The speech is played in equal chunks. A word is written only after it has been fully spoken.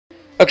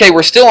Okay,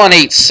 we're still on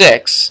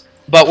 8.6,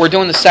 but we're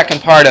doing the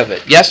second part of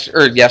it.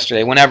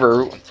 Yesterday,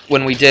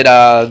 when we did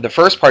the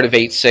first part of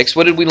 8.6,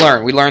 what did we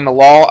learn? We learned the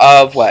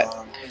law of what?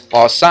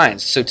 Law of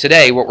sines. So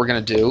today, what we're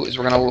going to do is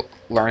we're going to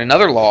learn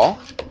another law,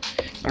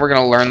 and we're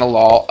going to learn the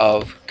law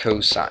of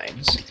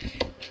cosines.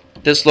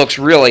 This looks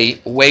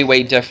really way,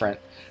 way different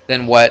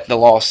than what the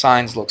law of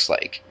sines looks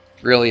like.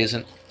 Really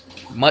isn't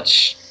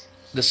much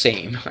the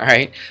same, all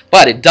right?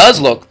 But it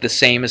does look the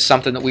same as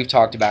something that we've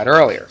talked about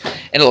earlier.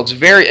 And it looks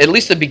at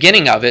least the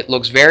beginning of it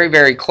looks very,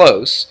 very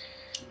close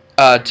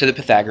to the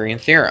Pythagorean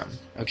theorem,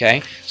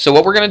 okay? So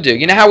what we're going to do,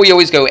 you know how we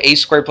always go a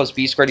squared plus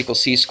b squared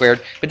equals c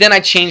squared, but then I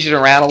changed it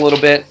around a little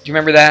bit. Do you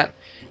remember that?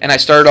 And I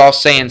started off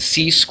saying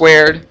c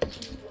squared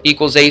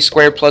equals a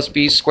squared plus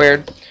b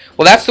squared.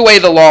 Well, that's the way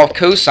the law of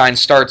cosine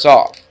starts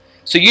off.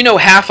 So you know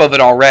half of it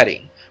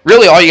already.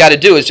 Really, all you got to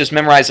do is just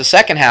memorize the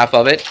second half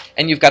of it,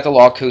 and you've got the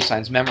law of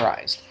cosines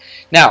memorized.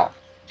 Now,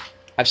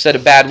 I've said a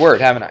bad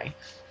word, haven't I?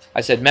 I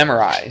said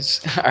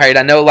memorize. All right,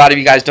 I know a lot of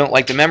you guys don't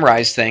like to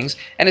memorize things,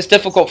 and it's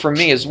difficult for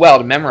me as well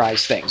to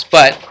memorize things,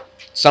 but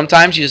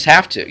sometimes you just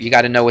have to. You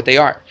got to know what they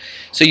are.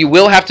 So you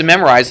will have to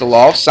memorize the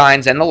law of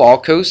sines and the law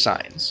of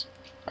cosines.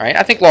 All right,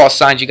 I think law of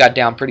sines you got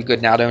down pretty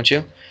good now, don't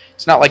you?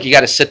 It's not like you got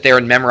to sit there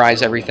and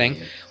memorize everything.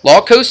 Law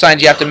of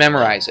cosines, you have to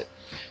memorize it.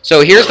 So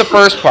here's the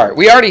first part.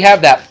 We already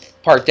have that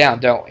part down,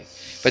 don't we?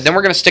 But then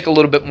we're going to stick a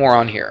little bit more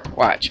on here.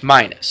 Watch.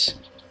 Minus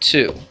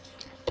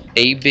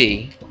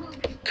 2ab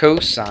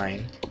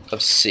cosine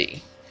of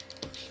c.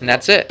 And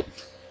that's it.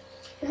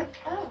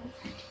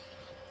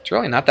 It's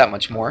really not that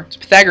much more. It's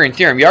Pythagorean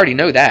theorem. You already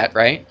know that,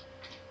 right?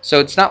 So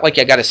it's not like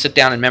you got to sit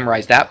down and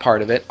memorize that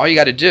part of it. All you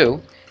got to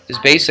do is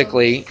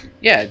basically,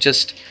 yeah,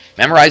 just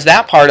memorize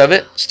that part of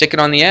it, stick it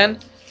on the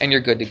end, and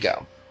you're good to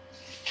go.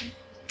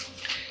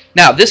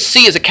 Now, this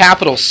C is a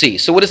capital C.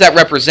 So what does that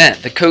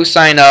represent? The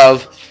cosine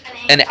of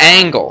an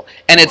angle.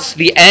 And it's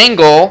the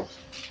angle,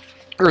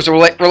 there's a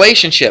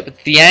relationship.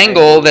 It's the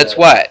angle that's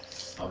what?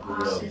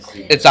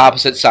 It's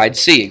opposite side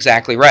C.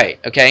 Exactly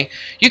right. Okay?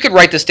 You could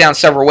write this down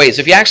several ways.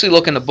 If you actually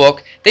look in the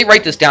book, they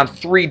write this down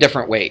 3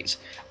 different ways.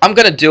 I'm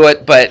going to do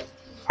it, but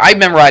I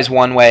memorize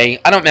one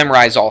way. I don't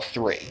memorize all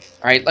 3. All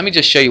right? Let me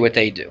just show you what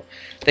they do.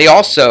 They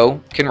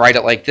also can write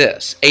it like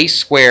this. A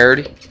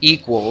squared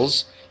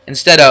equals...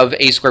 Instead of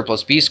a squared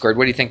plus b squared,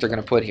 what do you think they're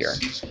going to put here?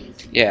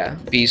 Yeah,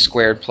 b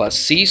squared plus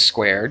c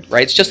squared,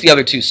 right? It's just the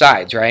other two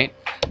sides, right?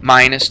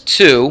 Minus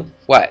 2,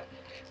 what?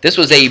 This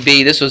was ab,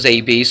 this was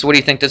ab, so what do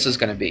you think this is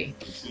going to be?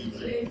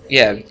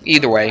 Yeah,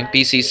 either way,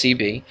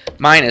 bccb,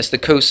 minus the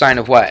cosine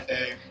of what?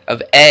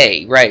 Of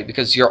a, right,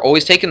 because you're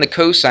always taking the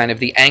cosine of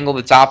the angle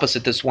that's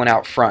opposite this one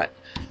out front.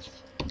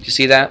 Do you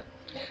see that?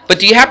 But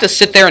do you have to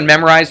sit there and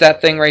memorize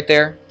that thing right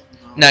there?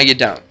 No, you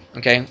don't,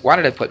 okay? Why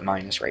did I put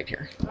minus right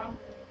here?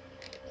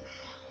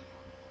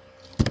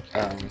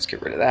 Let's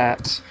get rid of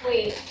that.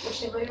 Wait,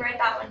 should we write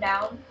that one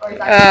down? Or is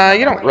that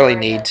you don't really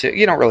need to.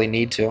 You don't really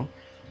need to. All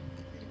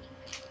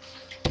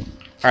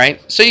right,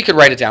 so you could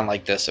write it down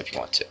like this if you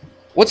want to.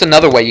 What's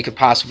another way you could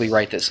possibly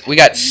write this? We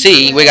got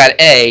C, we got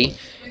A.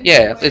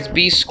 Yeah, it's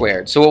B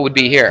squared. So what would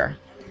be here?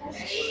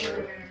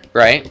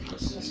 Right?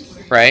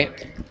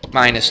 Right?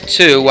 Minus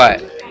 2,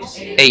 what?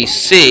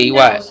 AC,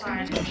 what?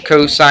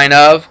 Cosine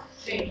of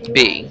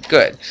B.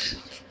 Good.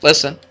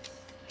 Listen.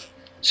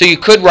 So you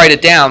could write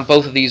it down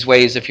both of these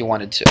ways if you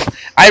wanted to.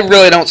 I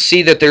really don't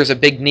see that there's a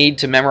big need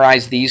to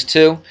memorize these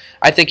two.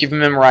 I think if you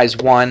memorize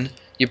one,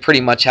 you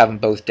pretty much have them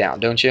both down,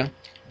 don't you?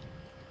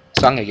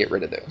 So I'm going to get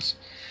rid of those.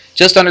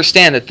 Just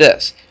understand that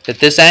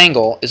this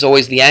angle is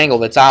always the angle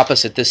that's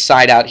opposite this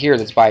side out here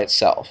that's by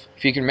itself.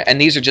 If you can,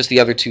 and these are just the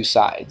other two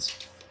sides.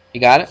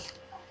 You got it?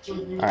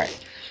 All right.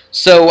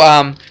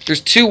 So there's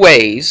 2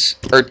 ways,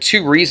 or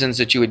 2 reasons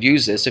that you would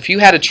use this. If you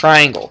had a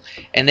triangle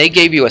and they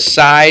gave you a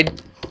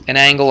side, an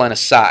angle, and a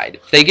side.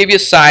 If they give you a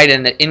side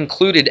and an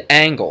included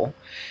angle,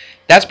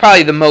 that's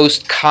probably the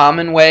most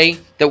common way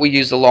that we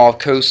use the law of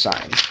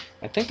cosines.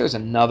 I think there's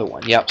another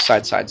one. Yep,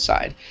 side, side,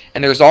 side.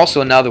 And there's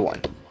also another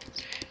one.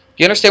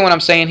 You understand what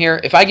I'm saying here?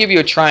 If I give you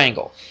a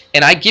triangle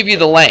and I give you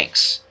the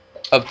lengths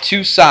of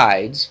 2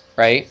 sides,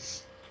 right,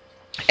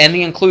 and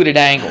the included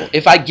angle,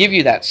 if I give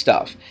you that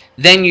stuff,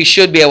 then you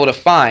should be able to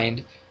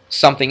find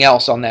something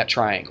else on that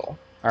triangle.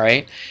 All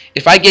right?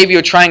 If I gave you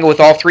a triangle with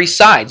all 3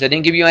 sides, I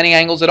didn't give you any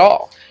angles at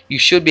all, you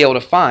should be able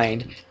to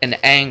find an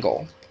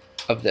angle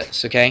of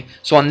this, okay?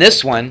 So on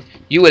this one,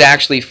 you would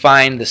actually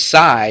find the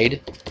side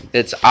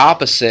that's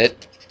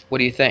opposite, what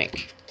do you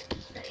think?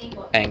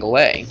 Angle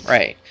A,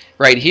 right.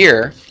 Right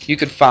here, you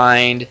could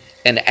find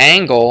an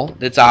angle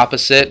that's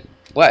opposite,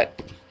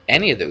 what?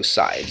 Any of those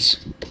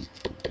sides.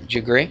 Would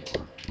you agree?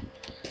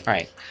 All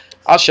right.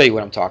 I'll show you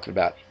what I'm talking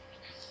about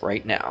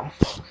right now.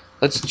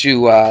 Let's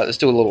do a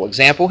little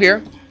example here,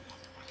 and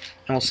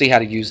we'll see how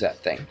to use that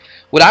thing.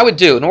 What I would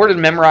do, in order to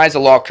memorize the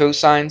law of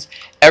cosines,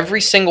 every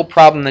single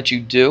problem that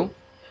you do,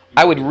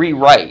 I would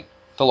rewrite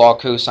the law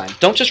of cosines.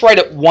 Don't just write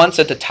it once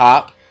at the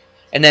top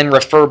and then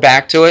refer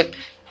back to it.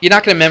 You're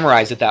not going to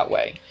memorize it that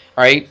way.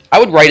 All right, I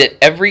would write it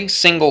every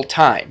single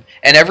time,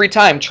 and every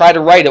time try to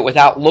write it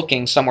without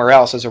looking somewhere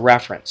else as a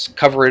reference.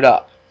 Cover it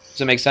up. Does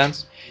that make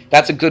sense?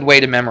 That's a good way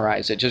to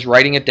memorize it, just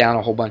writing it down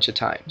a whole bunch of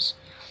times.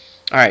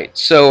 All right,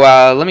 so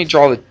let me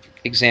draw the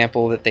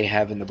example that they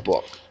have in the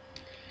book.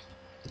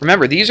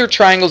 Remember, these are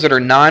triangles that are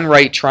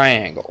non-right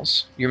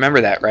triangles. You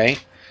remember that,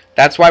 right?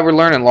 That's why we're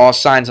learning law of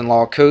sines and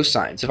law of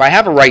cosines. If I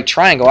have a right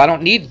triangle, I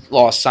don't need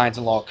law of sines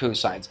and law of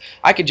cosines.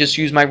 I could just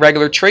use my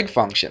regular trig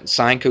functions,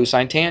 sine,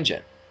 cosine,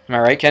 tangent. Am I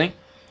right, Kenny?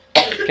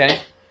 Kenny,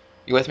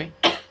 you with me?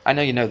 I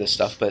know you know this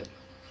stuff, but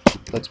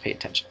let's pay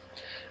attention.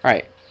 All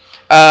right.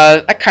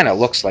 That kind of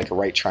looks like a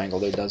right triangle,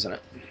 though, doesn't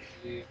it?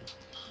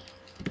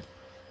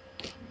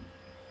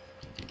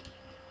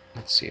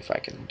 Let's see if I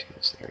can do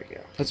this. There we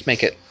go. Let's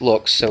make it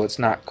look so it's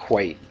not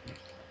quite,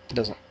 it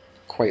doesn't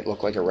quite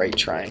look like a right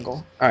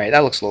triangle. All right,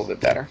 that looks a little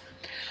bit better.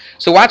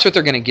 So watch what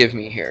they're going to give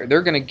me here.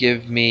 They're going to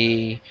give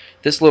me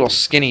this little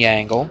skinny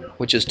angle,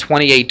 which is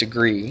 28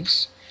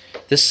 degrees.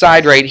 This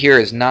side right here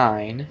is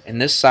 9,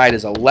 and this side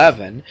is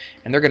 11,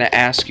 and they're going to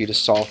ask you to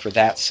solve for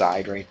that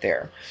side right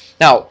there.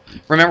 Now,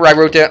 remember I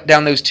wrote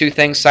down those two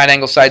things, side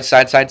angle, side,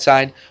 side, side,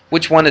 side?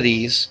 Which one of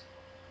these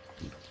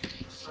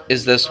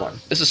is this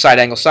one? This is side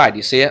angle side.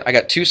 You see it? I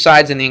got two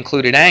sides in the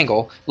included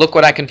angle. Look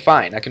what I can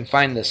find. I can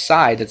find the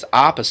side that's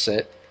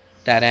opposite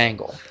that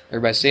angle.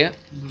 Everybody see it?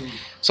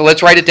 So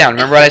let's write it down.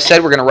 Remember what I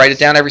said? We're going to write it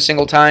down every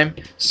single time.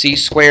 C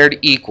squared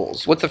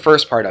equals. What's the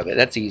first part of it?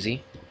 That's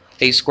easy.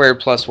 A squared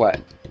plus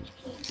what?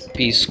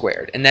 B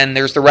squared. And then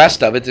there's the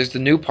rest of it. There's the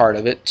new part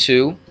of it.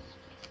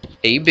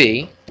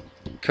 2AB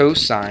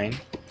cosine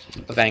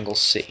of angle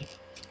C.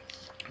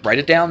 Write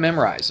it down,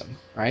 memorize them.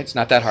 All right? It's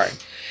not that hard.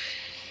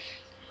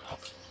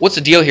 What's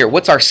the deal here?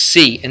 What's our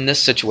C in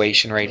this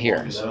situation right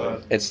here?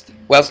 It's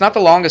not the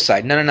longest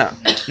side. No, no,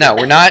 no. No,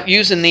 we're not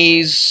using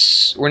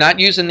these. We're not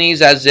using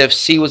these as if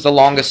C was the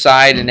longest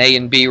side and A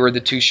and B were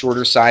the two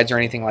shorter sides or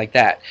anything like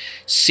that.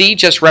 C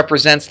just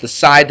represents the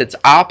side that's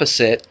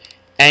opposite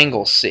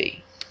angle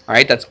C. All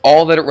right, that's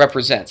all that it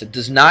represents. It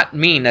does not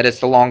mean that it's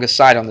the longest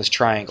side on this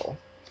triangle.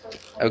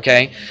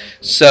 Okay,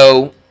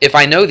 so if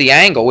I know the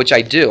angle, which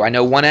I do, I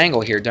know one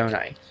angle here, don't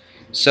I?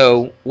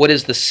 So what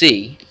is the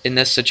C in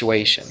this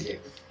situation?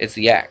 It's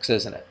the X,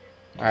 isn't it?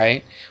 All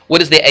right.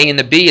 What is the A and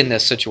the B in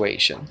this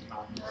situation?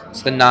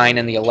 It's the 9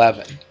 and the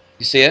 11.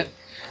 You see it?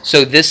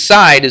 So this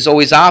side is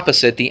always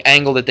opposite the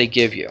angle that they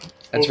give you.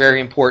 That's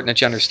very important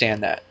that you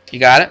understand that. You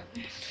got it?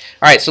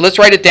 All right, so let's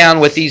write it down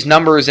with these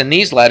numbers and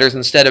these letters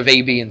instead of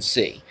A, B, and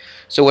C.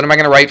 So what am I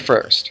going to write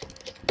first?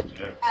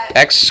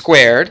 X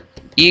squared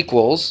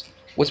equals,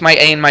 what's my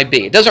A and my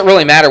B? It doesn't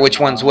really matter which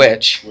one's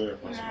which.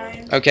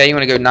 Okay, you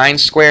want to go 9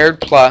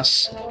 squared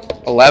plus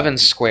 11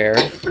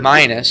 squared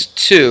minus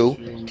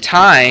 2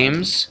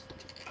 times,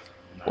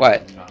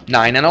 what?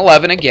 9 and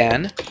 11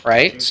 again,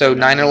 right? So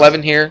 9 and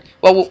 11 here.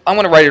 Well, I'm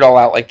going to write it all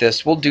out like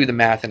this. We'll do the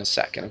math in a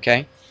second,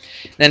 okay?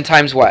 Then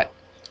times what?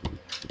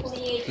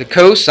 The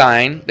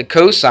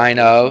cosine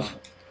of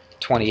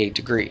 28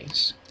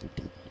 degrees.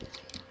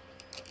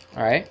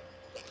 All right?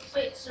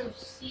 Wait, so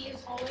C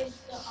is always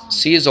the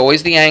C is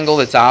always the angle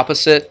that's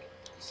opposite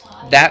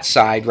that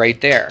side right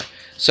there.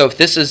 So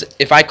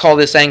if I call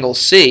this angle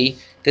C,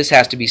 this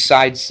has to be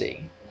side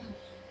C.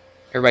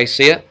 Everybody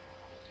see it?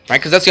 Right?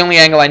 Because that's the only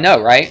angle I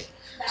know, right?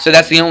 So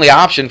that's the only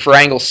option for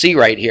angle C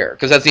right here,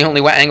 because that's the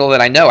only angle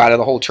that I know out of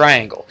the whole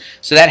triangle.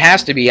 So that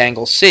has to be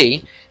angle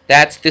C.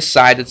 That's this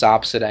side that's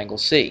opposite angle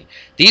C.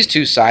 These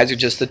two sides are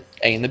just the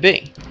A and the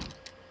B.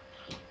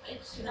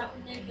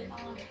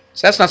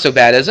 So that's not so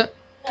bad, is it?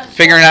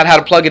 Figuring out how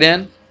to plug it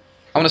in? I'm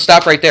going to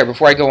stop right there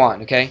before I go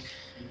on, okay?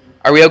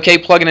 Are we okay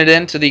plugging it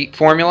into the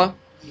formula?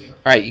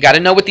 All right, you got to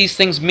know what these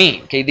things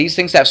mean. Okay, these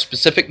things have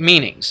specific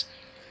meanings.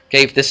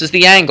 Okay, if this is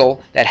the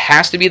angle, that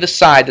has to be the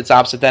side that's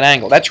opposite that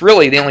angle. That's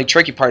really the only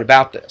tricky part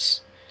about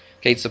this.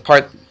 Okay, it's the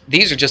part.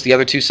 These are just the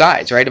other two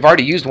sides, right? I've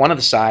already used one of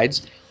the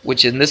sides,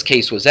 which in this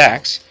case was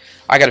x.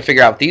 I got to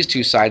figure out what these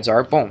two sides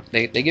are. Boom,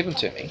 they give them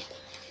to me.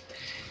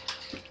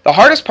 The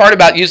hardest part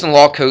about using the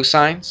law of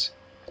cosines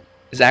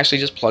is actually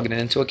just plugging it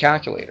into a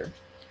calculator.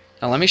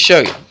 Now let me show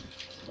you.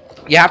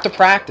 You have to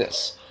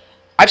practice.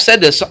 I've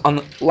said this on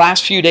the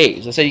last few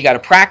days. I said you got to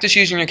practice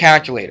using your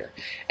calculator.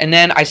 And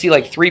then I see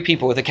like 3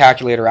 people with a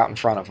calculator out in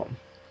front of them.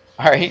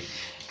 All right?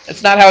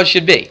 That's not how it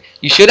should be.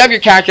 You should have your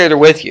calculator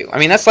with you. I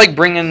mean, that's like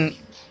bringing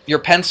your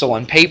pencil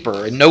and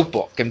paper and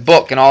notebook and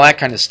book and all that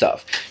kind of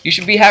stuff. You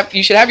should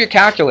have your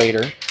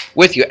calculator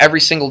with you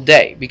every single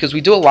day, because we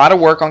do a lot of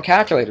work on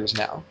calculators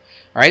now. All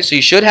right? So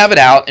you should have it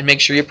out and make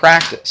sure you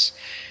practice.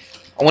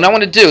 And what I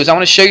want to do is I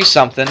want to show you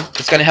something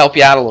that's going to help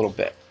you out a little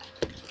bit.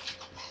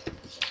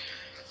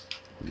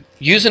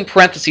 Using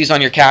parentheses on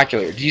your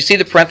calculator. Do you see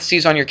the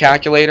parentheses on your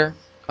calculator?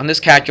 On this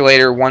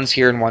calculator, one's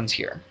here and one's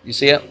here. You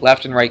see it?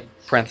 Left and right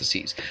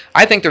parentheses.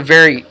 I think they're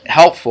very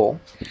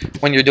helpful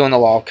when you're doing the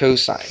law of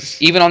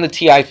cosines. Even on the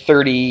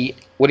TI-30,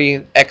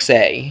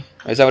 XA?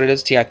 Is that what it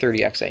is? TI-30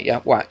 XA.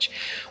 Yeah, watch.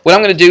 What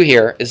I'm going to do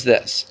here is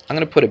this. I'm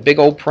going to put a big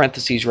old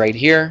parentheses right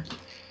here.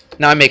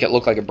 Now I make it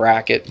look like a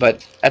bracket,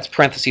 but that's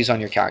parentheses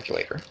on your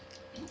calculator.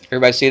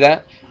 Everybody see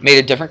that? Made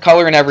a different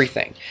color and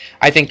everything.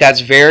 I think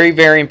that's very,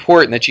 very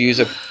important that you use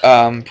a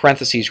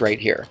parentheses right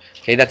here.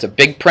 Okay, that's a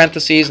big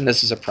parentheses, and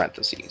this is a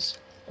parentheses.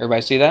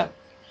 Everybody see that?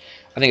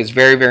 I think it's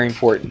very, very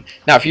important.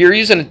 Now, if you're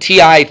using a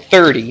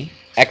TI-30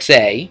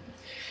 XA,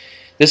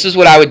 this is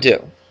what I would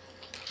do.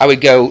 I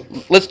would go,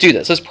 let's do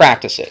this. Let's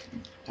practice it.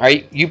 All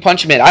right, you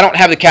punch them in. I don't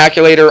have the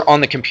calculator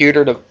on the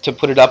computer to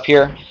put it up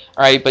here.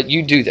 All right, but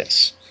you do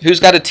this. Who's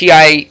got a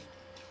TI-30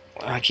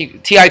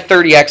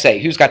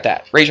 XA? Who's got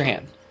that? Raise your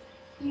hand.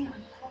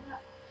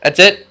 That's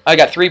it? I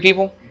got 3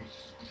 people?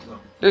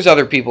 There's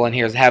other people in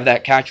here that have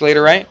that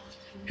calculator, right?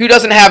 Who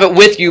doesn't have it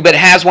with you but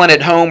has one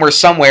at home or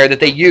somewhere that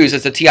they use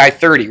as a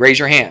TI-30? Raise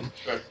your hand.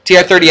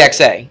 TI-30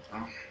 XA.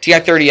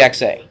 TI-30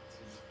 XA.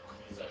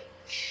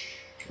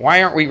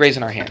 Why aren't we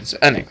raising our hands?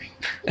 Anyway.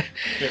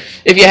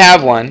 If you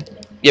have one,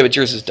 yeah, but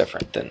yours is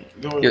different than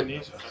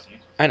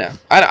I know.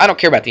 I don't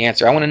care about the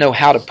answer. I want to know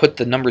how to put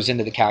the numbers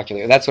into the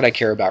calculator. That's what I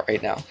care about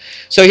right now.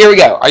 So here we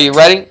go. Are you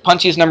ready?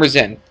 Punch these numbers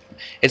in.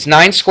 It's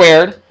 9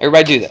 squared.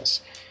 Everybody do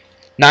this.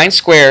 9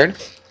 squared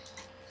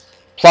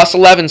plus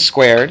 11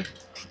 squared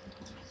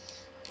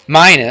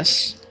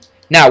minus,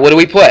 now what do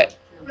we put?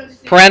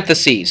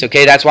 Parentheses.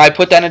 Okay, that's why I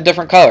put that in a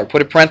different color.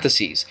 Put a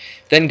parentheses.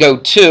 Then go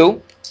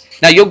 2.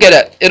 Now you'll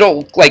get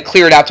it'll like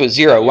clear it out to a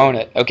 0, won't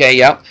it? Okay,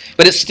 yeah.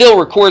 But it still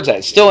records that.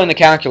 It's still in the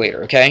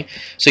calculator, okay?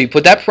 So you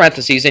put that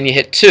parentheses and you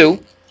hit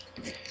 2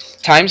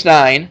 times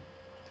 9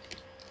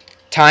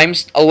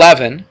 times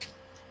 11.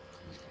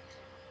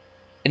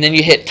 And then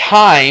you hit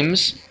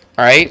times,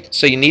 all right?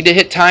 So you need to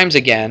hit times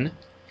again.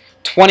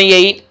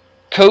 28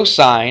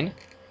 cosine.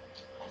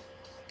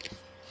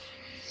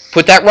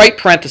 Put that right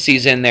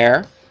parentheses in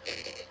there.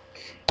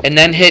 And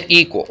then hit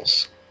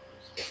equals.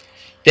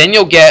 Then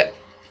you'll get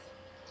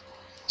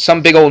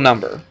some big old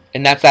number.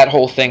 And that's that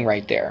whole thing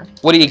right there.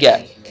 What do you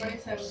get?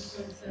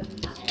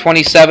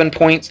 27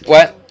 points,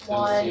 what?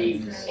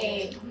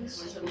 1.8.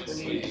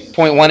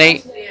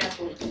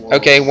 0.18?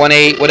 Okay,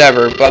 1.8,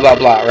 whatever, blah, blah,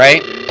 blah,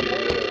 right?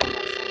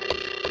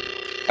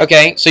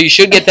 Okay, so you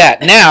should get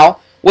that. Now,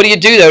 what do you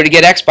do, though, to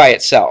get x by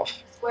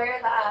itself? Square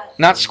that.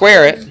 Not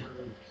square it.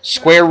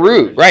 Square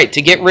root, right.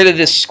 To get rid of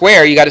this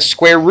square, you got to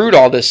square root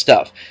all this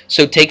stuff.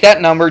 So take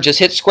that number, just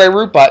hit square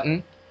root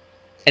button,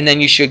 and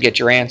then you should get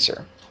your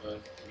answer.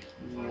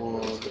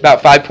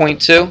 About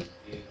 5.2?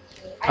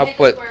 I'll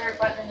put.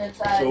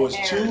 So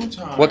it's 2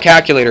 times. What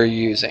calculator are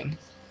you using?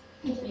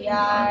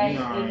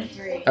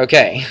 TI-83.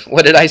 Okay,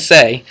 what did I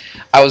say?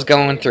 I was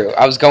going through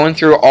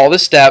all the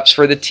steps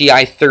for the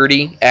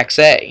TI-30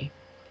 XA.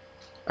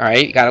 All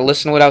right, you got to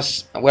listen to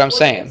what I'm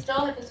saying. You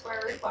still hit the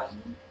square root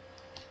button.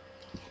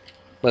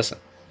 Listen,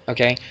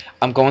 okay?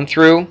 I'm going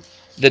through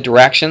the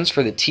directions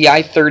for the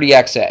TI-30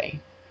 XA.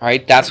 All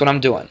right, that's what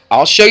I'm doing.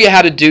 I'll show you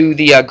how to do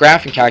the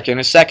graphing calculator in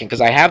a second because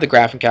I have the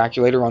graphing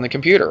calculator on the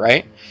computer,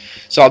 right?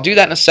 So I'll do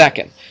that in a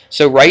second.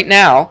 So right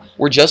now,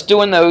 we're just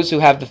doing those who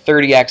have the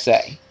 30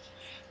 XA.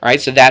 All right,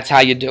 so that's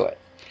how you do it.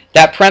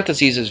 That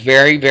parentheses is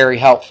very, very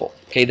helpful.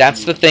 Okay,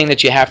 that's the thing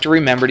that you have to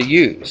remember to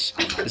use,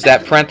 is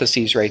that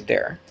parentheses right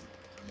there.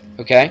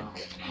 Okay?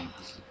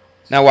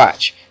 Now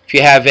watch. If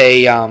you have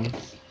a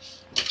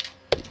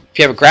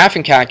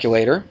graphing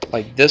calculator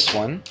like this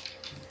one,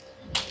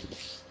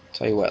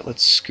 tell you what,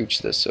 let's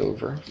scooch this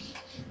over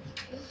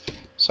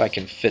so I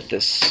can fit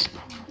this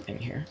in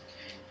here.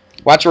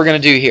 Watch what we're going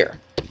to do here.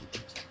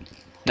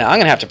 Now I'm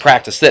going to have to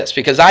practice this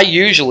because I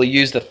usually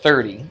use the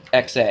 30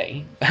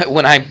 XA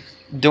when I'm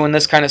doing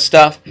this kind of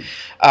stuff.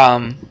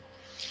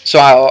 So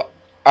I'll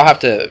have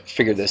to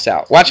figure this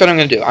out. Watch what I'm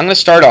going to do. I'm going to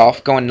start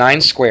off going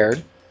 9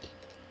 squared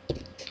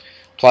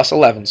plus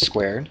 11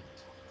 squared.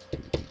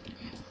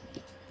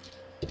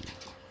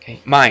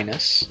 Okay,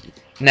 minus.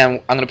 Now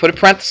I'm going to put a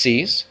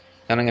parentheses.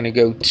 Then I'm going to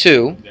go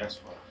 2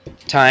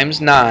 times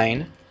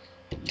 9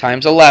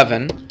 times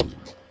 11.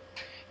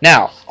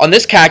 Now, on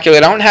this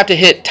calculator, I don't have to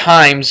hit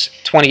times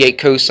 28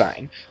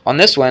 cosine. On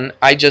this one,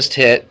 I just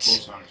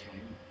hit,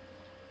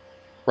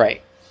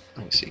 right,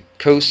 let me see,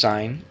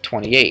 cosine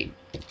 28.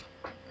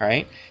 All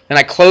right, then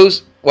I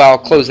close, well, I'll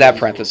close that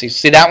parenthesis.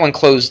 See, that one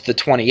closed the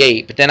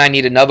 28, but then I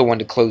need another one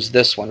to close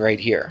this one right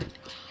here.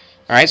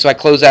 All right, so I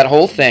close that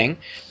whole thing.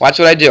 Watch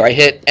what I do. I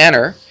hit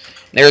enter.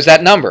 There's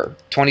that number,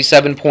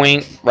 27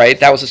 point, right?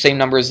 That was the same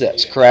number as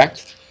this,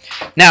 correct?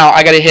 Now,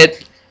 I got to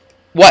hit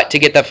what to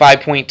get that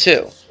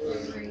 5.2?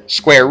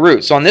 Square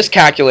root. So on this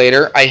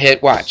calculator, I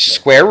hit, watch,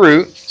 square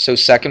root, so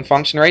second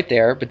function right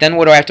there. But then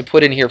what do I have to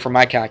put in here for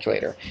my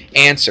calculator?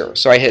 Answer.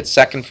 So I hit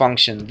second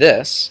function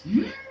this,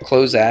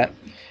 close that,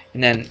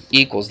 and then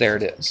equals, there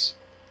it is.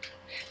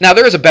 Now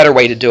there is a better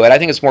way to do it. I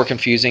think it's more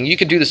confusing. You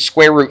could do the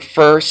square root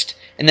first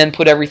and then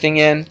put everything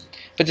in.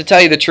 But to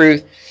tell you the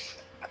truth,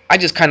 I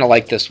just kind of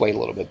like this way a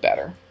little bit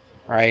better.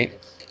 Right?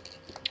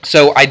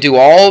 So I do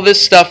all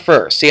this stuff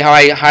first. See how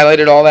I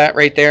highlighted all that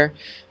right there?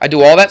 I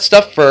do all that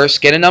stuff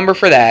first, get a number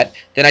for that,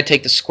 then I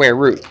take the square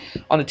root.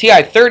 On the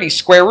TI-30,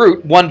 square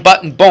root, one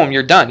button, boom,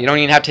 you're done. You don't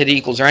even have to hit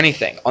equals or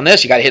anything. On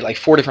this, you got to hit like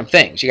 4 different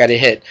things. You got to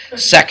hit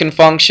second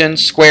function,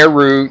 square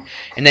root,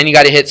 and then you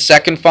got to hit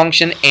second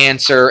function,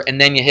 answer,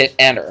 and then you hit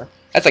enter.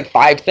 That's like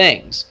 5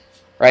 things,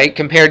 right?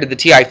 Compared to the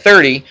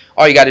TI-30,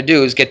 all you got to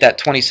do is get that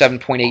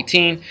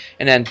 27.18,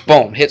 and then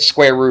boom, hit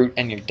square root,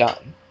 and you're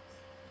done.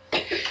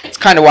 It's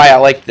kind of why I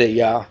like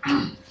the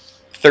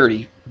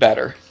 30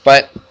 better.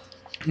 But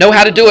know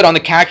how to do it on the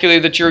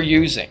calculator that you're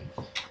using.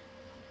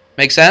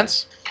 Make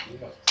sense?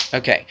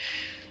 Okay.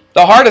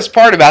 The hardest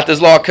part about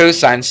this law of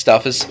cosine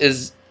stuff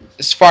is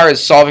as far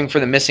as solving for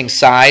the missing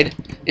side,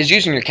 is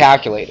using your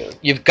calculator.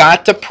 You've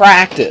got to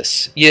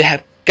practice. You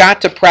have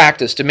got to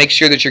practice to make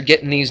sure that you're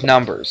getting these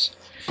numbers.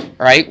 All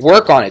right?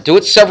 Work on it. Do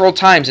it several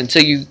times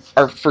until you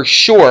are for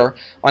sure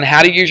on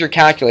how to use your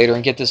calculator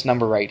and get this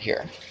number right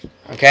here.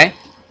 Okay?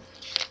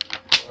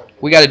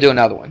 We got to do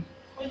another one.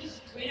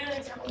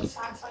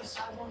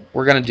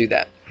 We're going to do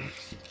that.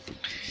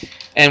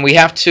 And we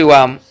have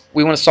to,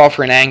 we want to solve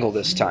for an angle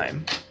this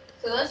time.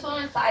 So this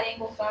one is side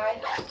angle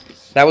side.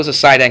 That was a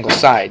side angle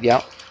side,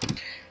 yep.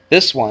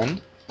 This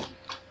one,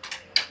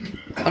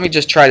 let me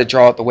just try to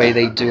draw it the way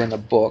they do in the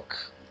book.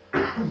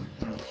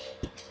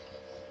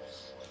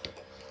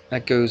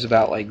 That goes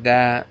about like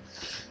that.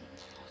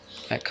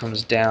 That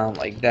comes down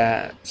like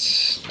that.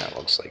 That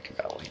looks like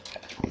about like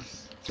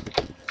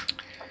that.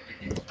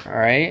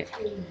 Alright.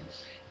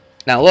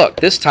 Now look,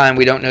 this time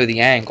we don't know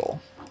the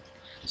angle.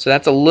 So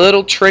that's a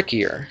little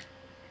trickier.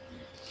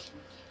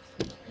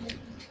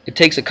 It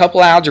takes a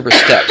couple algebra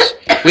steps.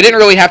 We didn't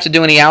really have to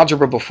do any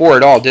algebra before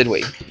at all, did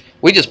we?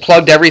 We just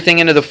plugged everything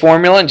into the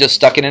formula and just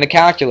stuck it in a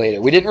calculator.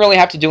 We didn't really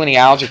have to do any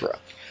algebra.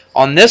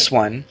 On this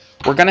one,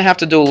 we're going to have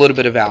to do a little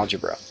bit of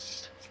algebra.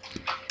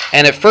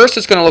 And at first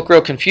it's going to look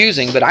real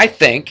confusing, but I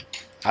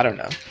don't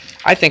know,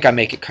 I think I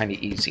make it kind of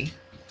easy.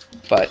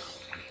 But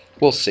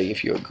we'll see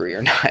if you agree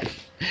or not.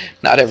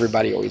 Not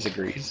everybody always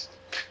agrees.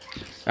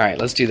 Alright,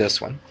 let's do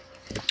this one.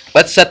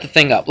 Let's set the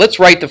thing up. Let's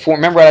write the form.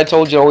 Remember what I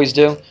told you to always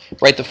do?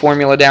 Write the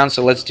formula down,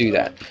 so let's do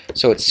that.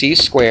 So it's c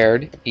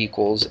squared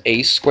equals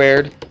a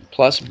squared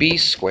plus b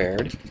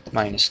squared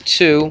minus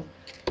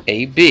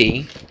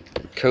 2ab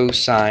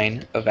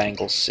cosine of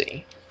angle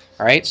C.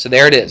 Alright, so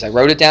there it is. I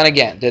wrote it down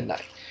again, didn't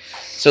I?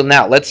 So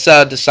now let's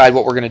decide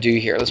what we're going to do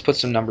here. Let's put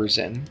some numbers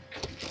in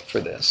for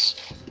this.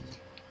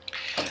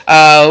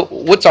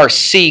 What's our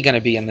C going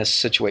to be in this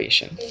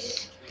situation?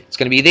 It's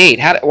going to be the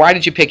 8. Why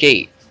did you pick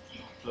 8?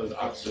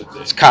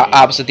 It's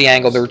opposite the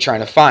angle they were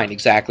trying to find.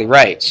 Exactly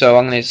right. So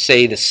I'm going to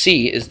say the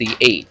C is the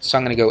 8. So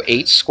I'm going to go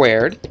 8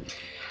 squared.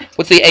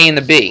 What's the A and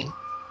the B?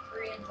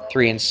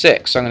 3 and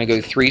 6. So I'm going to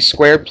go 3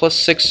 squared plus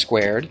 6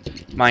 squared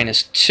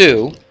minus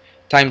 2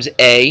 times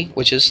A,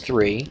 which is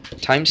 3,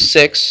 times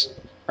 6,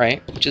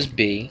 right, which is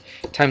B,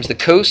 times the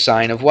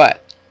cosine of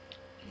what?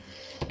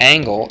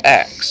 Angle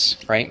X,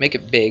 right? Make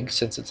it big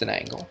since it's an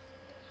angle.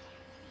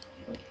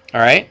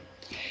 Alright?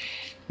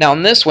 Now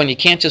in this one, you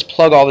can't just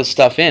plug all this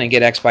stuff in and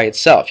get X by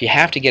itself. You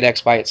have to get X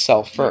by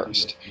itself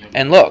first.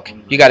 And look,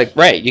 you got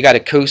a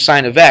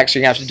cosine of X, so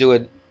you're going to have to do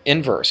an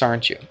inverse,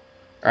 aren't you?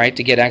 Alright,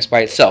 to get X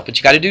by itself. But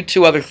you got to do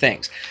two other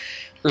things.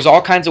 There's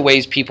all kinds of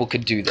ways people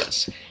could do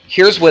this.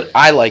 Here's what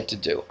I like to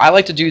do. I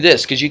like to do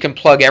this because you can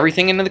plug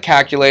everything into the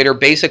calculator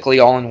basically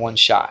all in one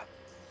shot.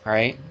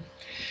 Alright?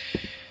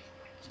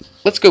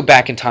 Let's go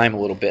back in time a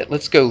little bit.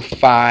 Let's go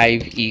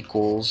 5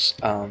 equals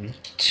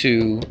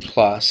 2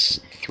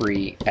 plus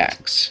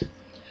 3x.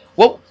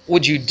 What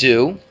would you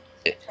do?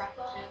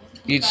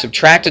 You'd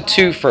subtract a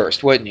 2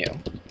 first, wouldn't you?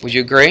 Would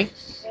you agree?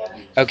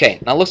 Okay,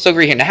 now let's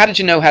over here. Now how did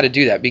you know how to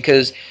do that?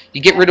 Because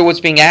you get rid of what's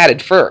being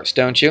added first,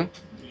 don't you?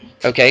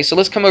 Okay, so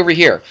let's come over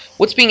here.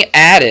 What's being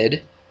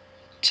added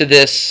to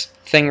this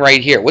thing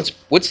right here?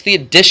 What's the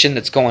addition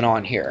that's going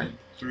on here?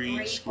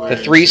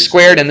 The 3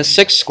 squared and the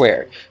 6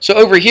 squared. So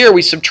over here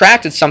we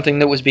subtracted something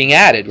that was being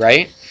added,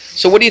 right?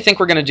 So what do you think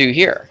we're going to do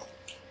here?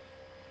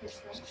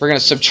 We're going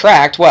to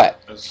subtract what?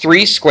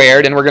 3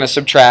 squared, and we're going to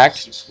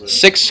subtract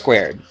 6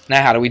 squared.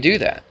 Now how do we do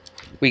that?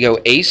 We go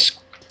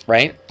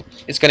right?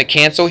 It's going to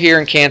cancel here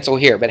and cancel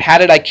here. But how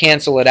did I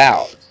cancel it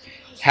out?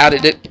 How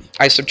did it?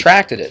 I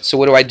subtracted it. So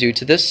what do I do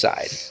to this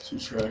side?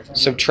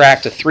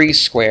 Subtract a 3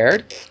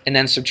 squared, and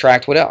then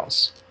subtract what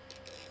else?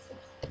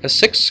 A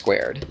 6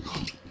 squared.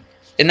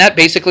 Isn't that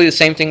basically the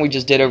same thing we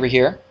just did over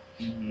here?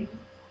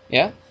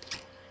 Yeah?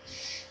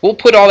 We'll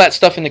put all that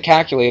stuff in the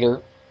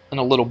calculator in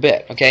a little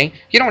bit, okay?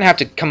 You don't have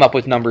to come up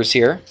with numbers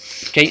here,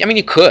 okay? I mean,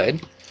 you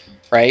could,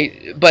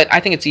 right? But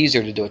I think it's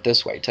easier to do it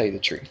this way, to tell you the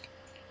truth.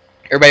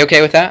 Everybody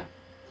okay with that?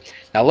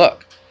 Now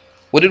look,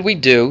 what did we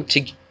do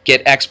to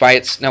get X by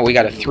its... No, we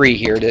got a 3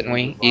 here, didn't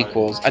we?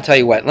 Equals... I tell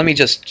you what, let me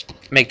just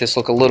make this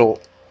look a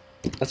little...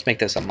 Let's make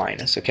this a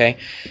minus, okay?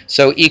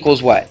 So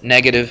equals what?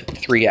 Negative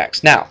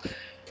 3x. Now,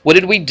 what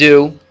did we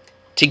do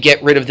to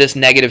get rid of this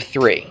negative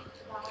 3?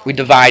 We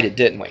divided,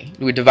 didn't we?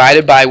 We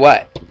divided by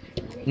what?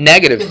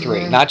 Negative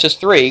 3. Not just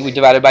 3, we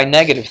divided by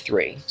negative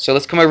 3. So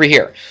let's come over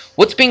here.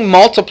 What's being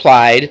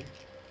multiplied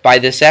by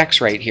this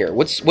x right here?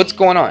 What's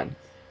going on?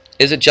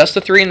 Is it just the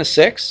 3 and the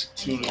 6?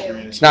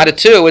 It's not a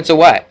 2, it's a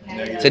what?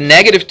 It's a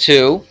negative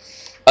 2,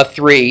 a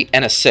 3,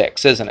 and a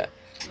 6, isn't it?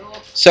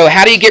 So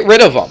how do you get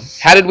rid of them?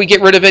 How did we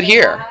get rid of it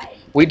here?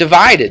 We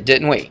divided,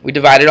 didn't we? We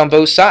divided on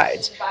both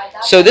sides.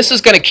 So this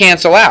is going to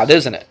cancel out,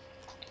 isn't it?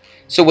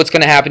 So what's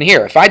going to happen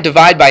here? If I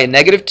divide by a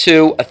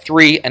 -2, a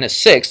 3, and a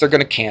 6, they're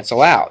going to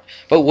cancel out.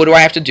 But what do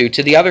I have to do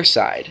to the other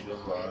side?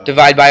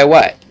 Divide by a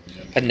what?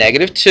 A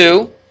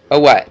 -2, a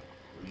what?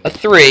 A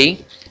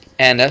 3,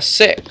 and a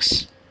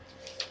 6.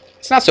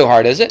 It's not so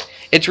hard, is it?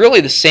 It's really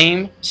the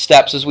same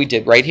steps as we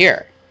did right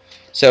here.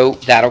 So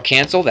that'll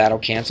cancel, that'll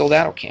cancel,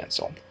 that'll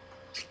cancel.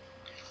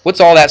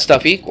 What's all that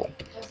stuff equal?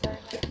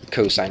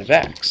 Cosine of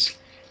x.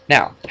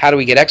 Now, how do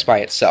we get x by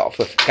itself?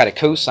 We've got a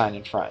cosine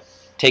in front.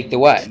 Take the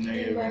what?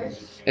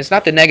 It's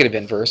not the negative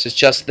inverse, it's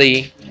just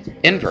the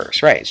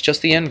inverse, right? It's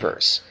just the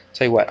inverse.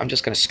 Tell you what, I'm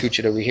just going to scooch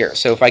it over here.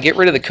 So if I get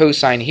rid of the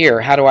cosine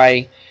here, how do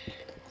I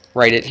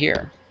write it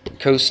here?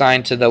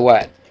 Cosine to the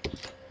what?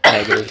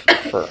 Negative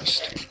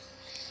first.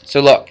 So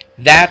look,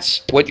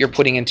 that's what you're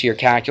putting into your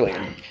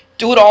calculator.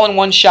 Do it all in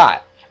one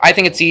shot. I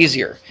think it's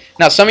easier.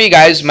 Now, some of you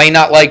guys may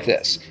not like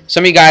this.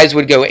 Some of you guys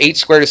would go 8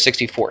 squared is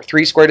 64,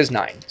 3 squared is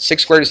 9,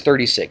 6 squared is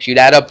 36. You'd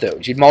add up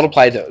those. You'd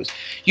multiply those.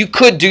 You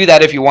could do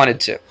that if you wanted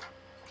to.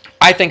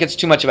 I think it's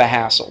too much of a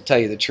hassle, to tell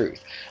you the truth.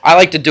 I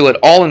like to do it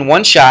all in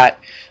one shot.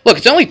 Look,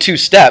 it's only 2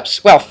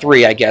 steps. Well,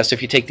 3, I guess,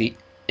 if you take the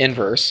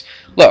inverse.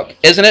 Look,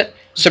 isn't it?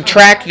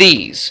 Subtract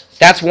these.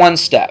 That's 1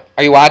 step.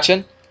 Are you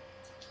watching?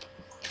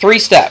 3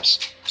 steps.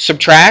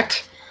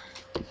 Subtract,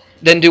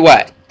 then do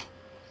what?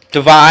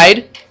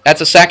 Divide. That's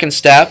a 2nd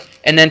step.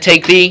 And then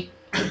take the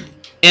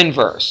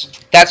inverse.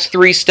 That's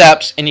 3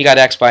 steps, and you got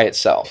x by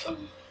itself.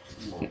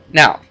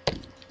 Now,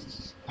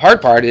 the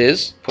hard part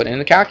is put it in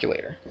the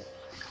calculator.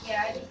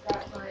 Yeah, I just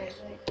got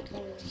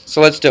mine.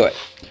 So let's do it.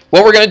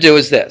 What we're going to do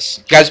is this.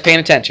 You guys are paying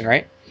attention,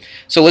 right?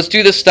 So let's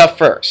do this stuff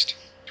first.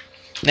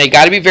 Now, you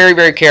got to be very,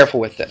 very careful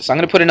with this. I'm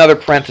going to put another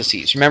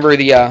parentheses. Remember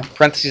the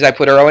parentheses I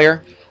put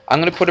earlier? I'm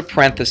going to put a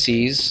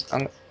parentheses. I'm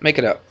going to make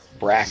it a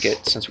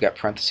bracket since we got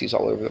parentheses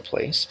all over the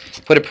place.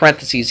 Put a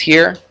parentheses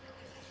here.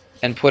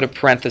 And put a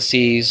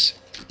parentheses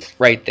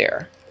right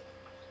there.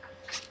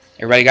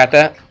 Everybody got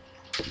that?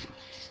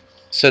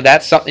 So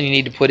that's something you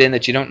need to put in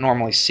that you don't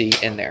normally see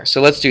in there. So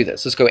let's do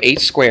this. Let's go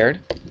 8 squared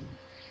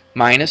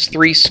minus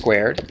 3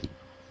 squared.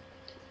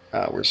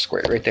 Where's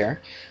squared? Right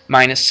there.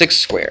 Minus 6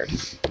 squared.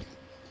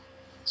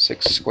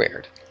 6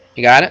 squared.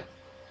 You got it?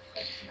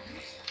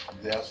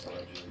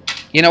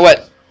 You know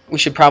what we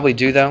should probably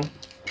do, though?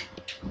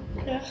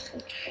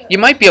 You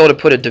might be able to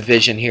put a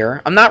division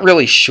here. I'm not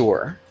really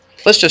sure.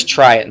 Let's just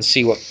try it and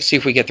see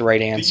if we get the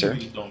right answer.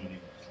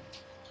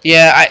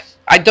 Yeah,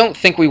 I don't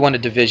think we want a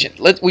division.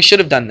 We should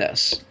have done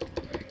this.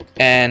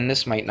 And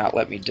this might not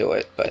let me do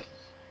it, but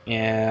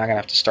yeah, I'm going to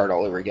have to start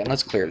all over again.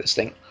 Let's clear this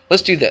thing.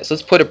 Let's do this.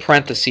 Let's put a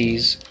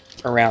parentheses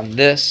around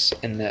this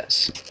and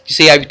this. You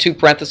see I have 2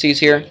 parentheses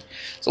here?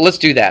 So let's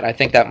do that. I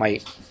think that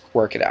might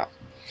work it out.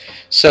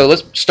 So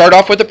let's start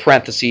off with a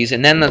parentheses,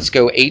 and then let's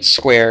go 8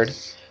 squared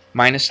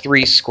minus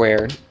 3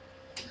 squared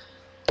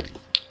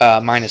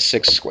minus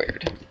 6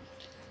 squared.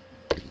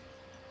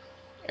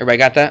 Everybody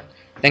got that?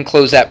 Then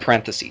close that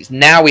parentheses.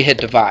 Now we hit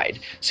divide.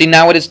 See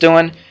now what it's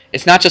doing?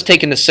 It's not just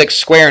taking the 6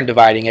 square and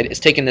dividing it.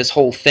 It's taking this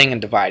whole thing and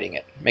dividing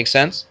it. Make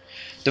sense?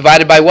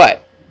 Divided by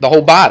what? The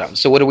whole bottom.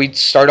 So what do we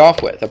start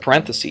off with? A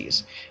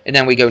parentheses. And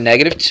then we go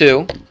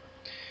 -2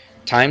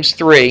 times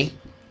 3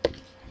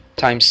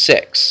 times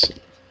 6.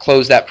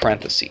 Close that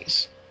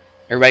parentheses.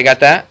 Everybody got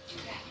that?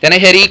 Then I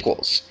hit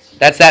equals.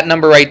 That's that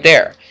number right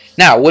there.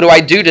 Now, what do I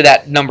do to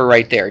that number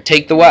right there?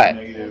 Take the what?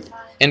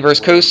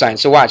 Inverse cosine.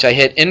 So watch, I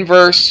hit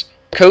inverse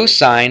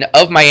cosine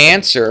of my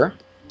answer,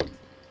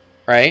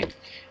 right?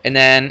 And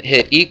then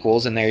hit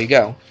equals, and there you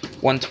go.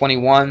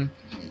 121,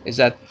 is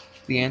that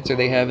the answer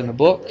they have in the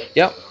book?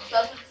 Yep.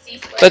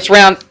 Let's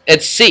round,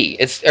 it's C,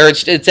 it's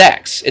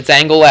X, it's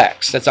angle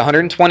X. That's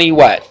 120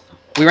 what?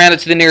 We round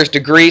it to the nearest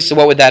degree, so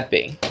what would that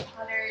be?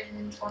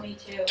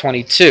 122.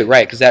 22,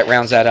 right, because that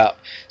rounds that up.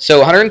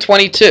 So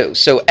 122,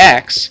 so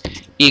X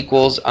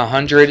equals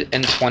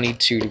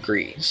 122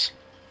 degrees.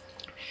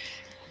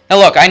 Now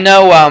look, I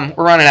know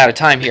we're running out of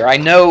time here. I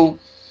know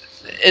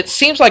it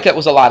seems like it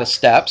was a lot of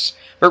steps,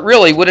 but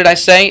really, what did I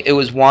say? It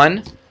was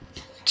 1,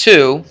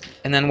 2,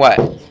 and then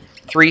what?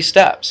 3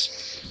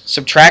 steps.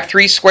 Subtract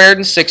 3 squared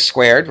and 6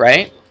 squared,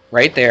 right?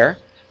 Right there.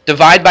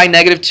 Divide by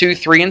 -2,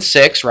 3, and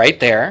 6, right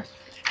there.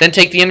 Then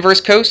take the inverse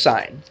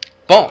cosine.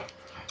 Boom.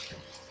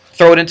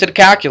 Throw it into the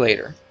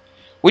calculator.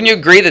 Wouldn't you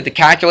agree that the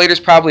calculator is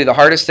probably the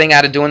hardest thing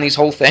out of doing these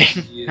whole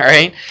thing? Yeah. All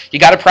right, you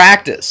got to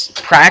practice.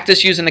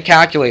 Practice using the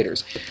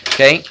calculators.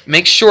 Okay,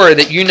 make sure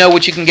that you know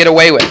what you can get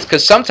away with,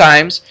 because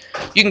sometimes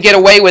you can get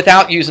away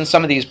without using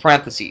some of these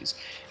parentheses.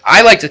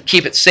 I like to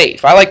keep it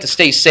safe. I like to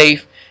stay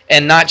safe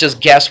and not just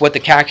guess what the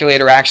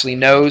calculator actually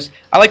knows.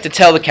 I like to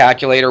tell the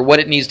calculator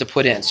what it needs to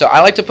put in. So I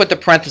like to put the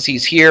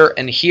parentheses here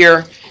and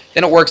here.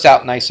 Then it works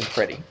out nice and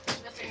pretty.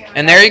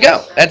 And there you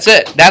go. That's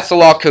it. That's the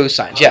law of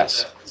cosines.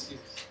 Yes.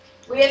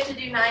 We have to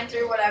do 9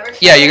 through whatever.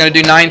 Yeah, you're going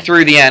to do 9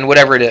 through the end,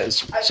 whatever it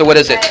is. So what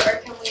is it?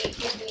 Or can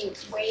we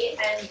wait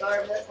and go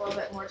over this a little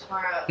bit more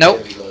tomorrow?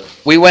 Nope.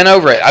 We went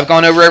over it. I've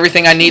gone over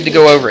everything I need to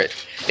go over it.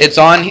 It's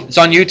on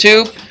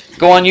YouTube.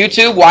 Go on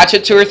YouTube. Watch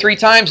it 2 or 3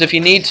 times if you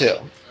need to.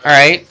 All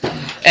right?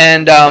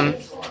 And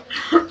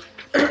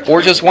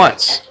Or just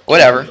once.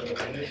 Whatever.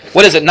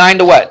 What is it? 9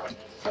 to what?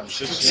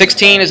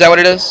 16, is that what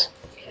it is?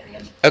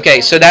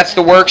 Okay, so that's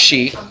the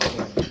worksheet.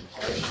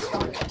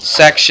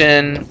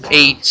 Section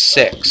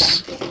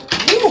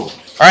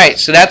 8.6. Alright,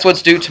 so that's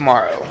what's due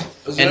tomorrow.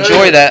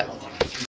 Enjoy that.